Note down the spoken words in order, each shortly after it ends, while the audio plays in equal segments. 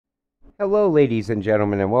Hello, ladies and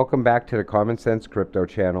gentlemen, and welcome back to the Common Sense Crypto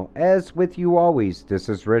channel. As with you always, this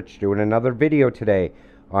is Rich doing another video today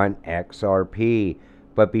on XRP.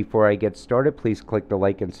 But before I get started, please click the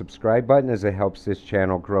like and subscribe button as it helps this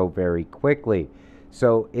channel grow very quickly.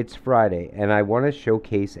 So it's Friday, and I want to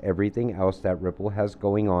showcase everything else that Ripple has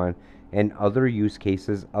going on and other use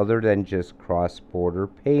cases other than just cross-border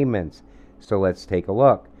payments. So let's take a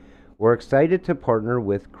look. We're excited to partner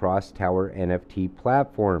with Crosstower NFT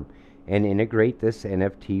platform and integrate this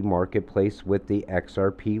NFT marketplace with the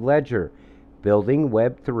XRP ledger, building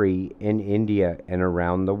Web3 in India and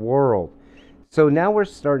around the world. So now we're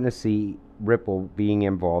starting to see Ripple being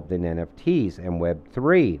involved in NFTs and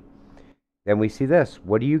Web3. Then we see this.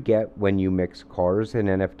 What do you get when you mix cars and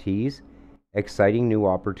NFTs? Exciting new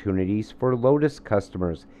opportunities for Lotus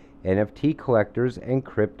customers, NFT collectors, and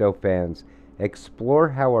crypto fans. Explore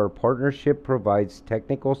how our partnership provides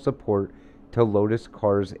technical support to Lotus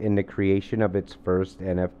Cars in the creation of its first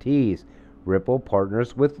NFTs. Ripple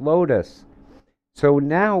partners with Lotus. So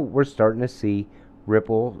now we're starting to see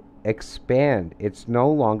Ripple expand. It's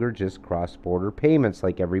no longer just cross-border payments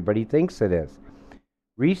like everybody thinks it is.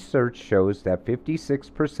 Research shows that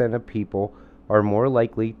 56% of people are more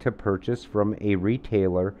likely to purchase from a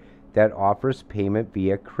retailer that offers payment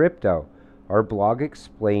via crypto. Our blog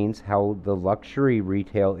explains how the luxury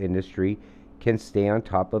retail industry can stay on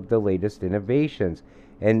top of the latest innovations.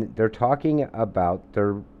 And they're talking about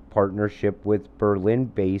their partnership with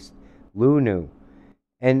Berlin-based Lunu.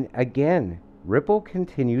 And again, Ripple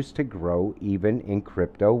continues to grow even in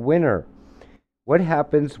crypto winter. What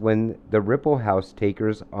happens when the Ripple house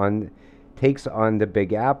takes on the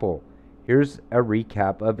Big Apple? Here's a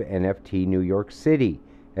recap of NFT New York City.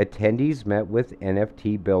 Attendees met with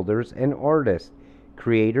NFT builders and artists.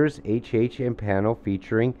 Creators HH and panel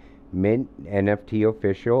featuring Mint NFT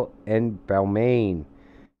official and Balmain.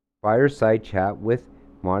 Fireside chat with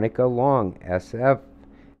Monica Long, SF,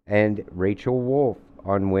 and Rachel Wolf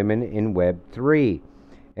on women in Web3.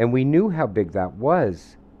 And we knew how big that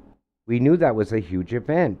was. We knew that was a huge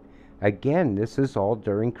event. Again, this is all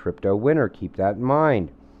during crypto winter. Keep that in mind.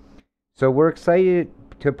 So we're excited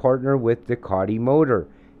to partner with Ducati Motor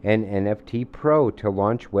and NFT Pro to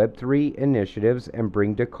launch Web3 initiatives and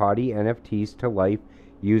bring Ducati NFTs to life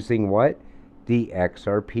using what? The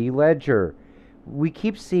XRP ledger. We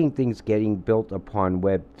keep seeing things getting built upon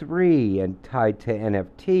Web3 and tied to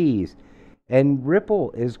NFTs. And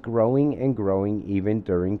Ripple is growing and growing even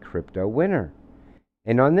during crypto winter.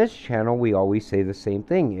 And on this channel, we always say the same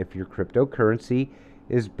thing. If your cryptocurrency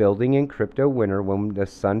is building in crypto winter, when the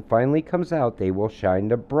sun finally comes out, they will shine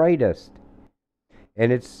the brightest.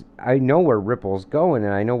 And I know where Ripple's going,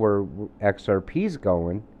 and I know where XRP's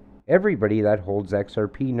going. Everybody that holds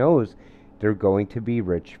XRP knows they're going to be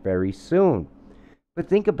rich very soon. But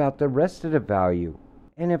think about the rest of the value.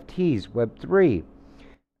 NFTs, Web3.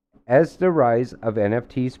 As the rise of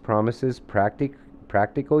NFTs promises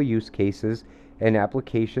practical use cases and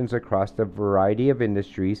applications across a variety of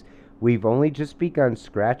industries, we've only just begun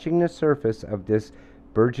scratching the surface of this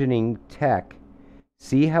burgeoning tech.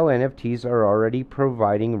 See how NFTs are already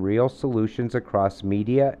providing real solutions across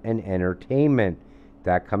media and entertainment.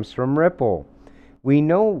 That comes from Ripple. We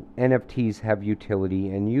know NFTs have utility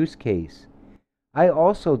and use case. I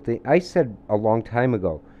also think, I said a long time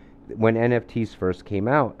ago, when NFTs first came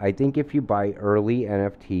out, I think if you buy early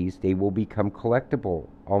NFTs, they will become collectible,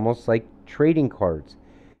 almost like trading cards.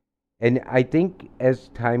 And I think as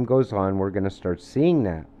time goes on, we're going to start seeing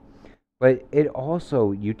that. But it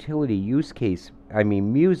also, utility, use case,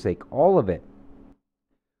 music, all of it.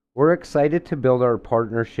 We're excited to build our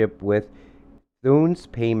partnership with Thunes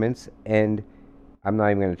Payments and, I'm not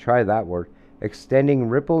even going to try that word, extending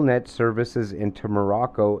RippleNet services into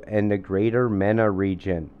Morocco and the greater MENA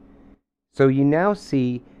region. So you now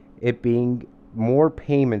see it being more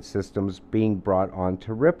payment systems being brought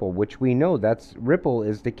onto Ripple, which we know Ripple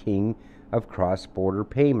is the king of cross-border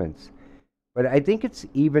payments. But I think it's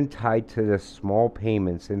even tied to the small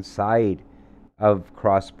payments inside of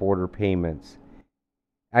cross-border payments.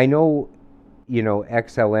 I know,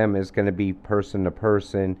 XLM is going to be person to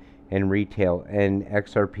person and retail, and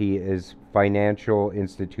XRP is financial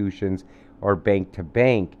institutions or bank to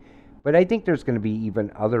bank. But I think there's going to be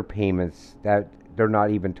even other payments that they're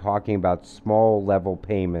not even talking about, small level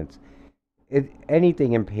payments.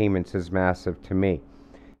 Anything in payments is massive to me.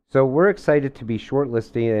 So we're excited to be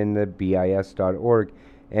shortlisted in the BIS.org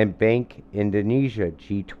and Bank Indonesia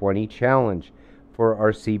G20 Challenge for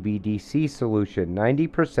our CBDC solution.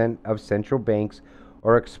 90% of central banks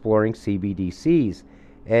are exploring CBDCs,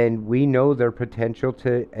 and we know their potential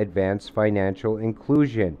to advance financial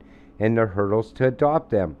inclusion and the hurdles to adopt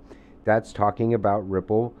them. That's talking about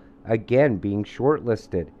Ripple again being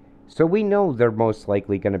shortlisted. So we know they're most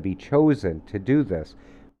likely going to be chosen to do this,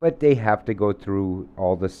 but they have to go through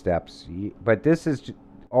all the steps. But this is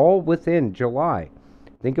all within July.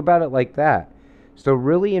 Think about it like that. So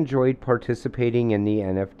really enjoyed participating in the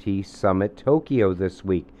NFT Summit Tokyo this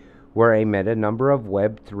week, where I met a number of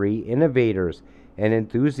Web3 innovators and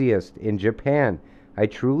enthusiasts in Japan. I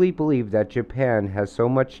truly believe that Japan has so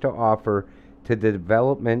much to offer to the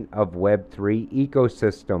development of Web3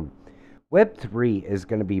 ecosystem. Web3 is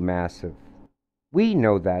going to be massive. We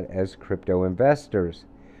know that as crypto investors.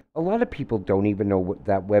 A lot of people don't even know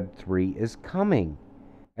that Web3 is coming.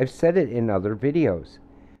 I've said it in other videos.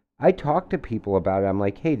 I talk to people about it. I'm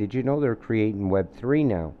like, hey, did you know they're creating Web3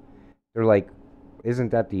 now? They're like,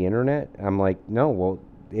 isn't that the internet? I'm like, no, well,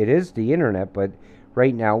 it is the internet, but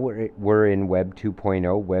right now we're in Web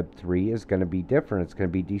 2.0. Web 3 is going to be different. It's going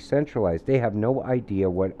to be decentralized. They have no idea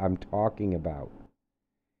what I'm talking about.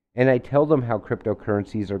 And I tell them how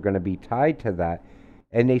cryptocurrencies are going to be tied to that,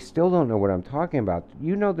 and they still don't know what I'm talking about.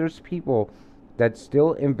 You know, there's people that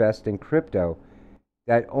still invest in crypto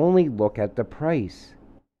that only look at the price.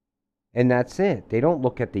 And that's it. They don't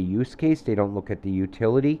look at the use case. They don't look at the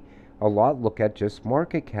utility. A lot look at just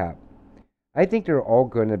market cap. I think they're all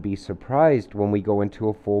going to be surprised when we go into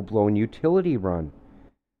a full-blown utility run.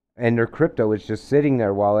 And their crypto is just sitting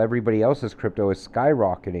there while everybody else's crypto is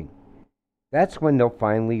skyrocketing. That's when they'll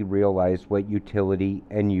finally realize what utility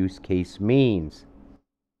and use case means.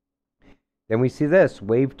 Then we see this.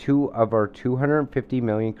 Wave 2 of our 250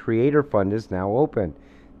 million creator fund is now open.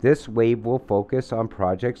 This wave will focus on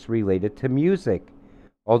projects related to music,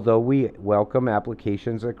 although we welcome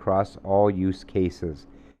applications across all use cases.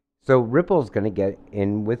 So Ripple's going to get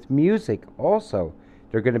in with music also.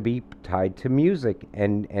 They're going to be tied to music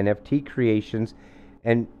and NFT creations,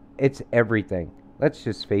 and it's everything. Let's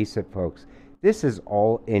just face it, folks. This is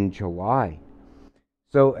all in July.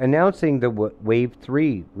 So announcing the Wave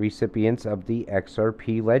 3 recipients of the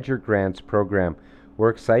XRP Ledger Grants program. We're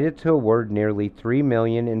excited to award nearly $3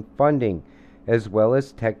 million in funding, as well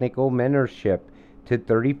as technical mentorship to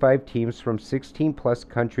 35 teams from 16 plus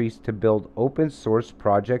countries to build open source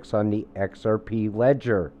projects on the XRP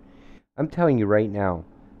Ledger. I'm telling you right now,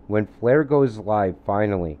 when Flare goes live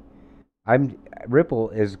finally, Ripple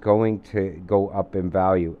is going to go up in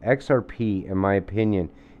value. XRP, in my opinion,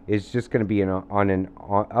 is just going to be on an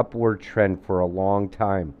upward trend for a long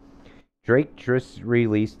time. Drake just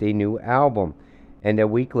released a new album, and a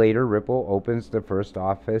week later, Ripple opens the first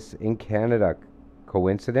office in Canada.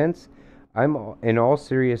 Coincidence? In all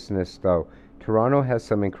seriousness, though, Toronto has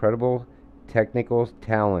some incredible technical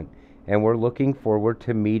talent, and we're looking forward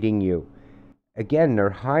to meeting you. Again, they're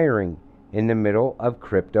hiring in the middle of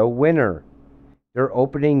crypto winter. They're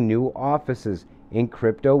opening new offices in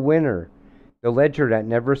crypto winter. The ledger that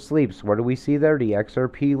never sleeps. What do we see there? The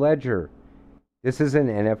XRP ledger. This is an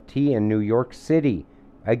NFT in New York City.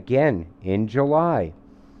 Again, in July.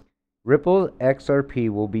 Ripple XRP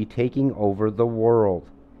will be taking over the world.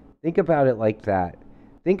 Think about it like that.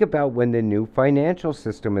 Think about when the new financial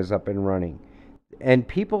system is up and running. And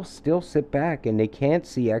people still sit back and they can't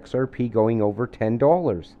see XRP going over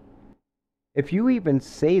 $10. If you even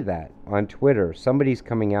say that on Twitter, somebody's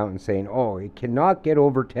coming out and saying, oh, it cannot get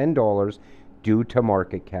over $10 due to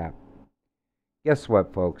market cap. Guess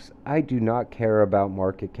what, folks? I do not care about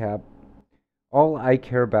market cap. All I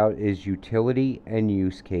care about is utility and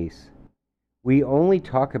use case. We only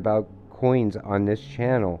talk about coins on this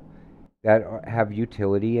channel that have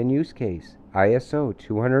utility and use case. ISO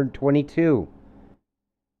 222.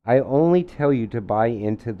 I only tell you to buy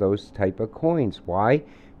into those type of coins. Why?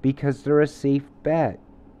 Because they're a safe bet.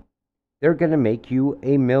 They're going to make you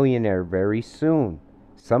a millionaire very soon.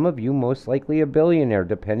 Some of you most likely a billionaire,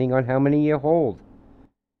 depending on how many you hold.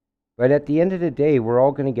 But at the end of the day, we're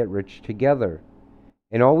all going to get rich together.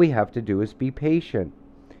 And all we have to do is be patient.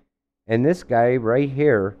 And this guy right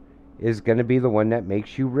here is going to be the one that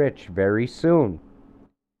makes you rich very soon.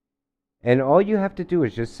 And all you have to do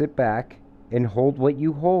is just sit back and hold what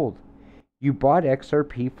you hold. You bought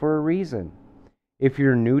XRP for a reason. If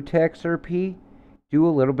you're new to XRP, do a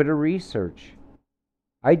little bit of research.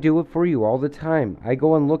 I do it for you all the time. I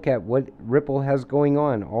go and look at what Ripple has going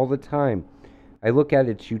on all the time. I look at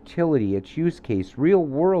its utility, its use case, real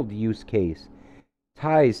world use case,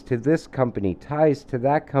 ties to this company, ties to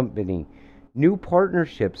that company, new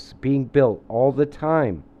partnerships being built all the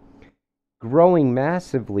time, growing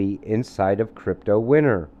massively inside of crypto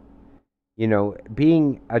winter,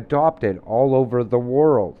 being adopted all over the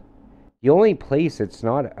world. The only place it's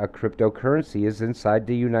not a cryptocurrency is inside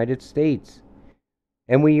the United States.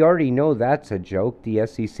 And we already know that's a joke, the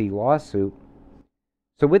SEC lawsuit.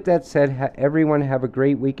 So with that said, everyone have a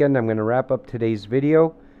great weekend. I'm going to wrap up today's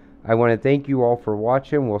video. I want to thank you all for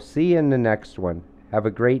watching. We'll see you in the next one. Have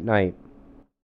a great night.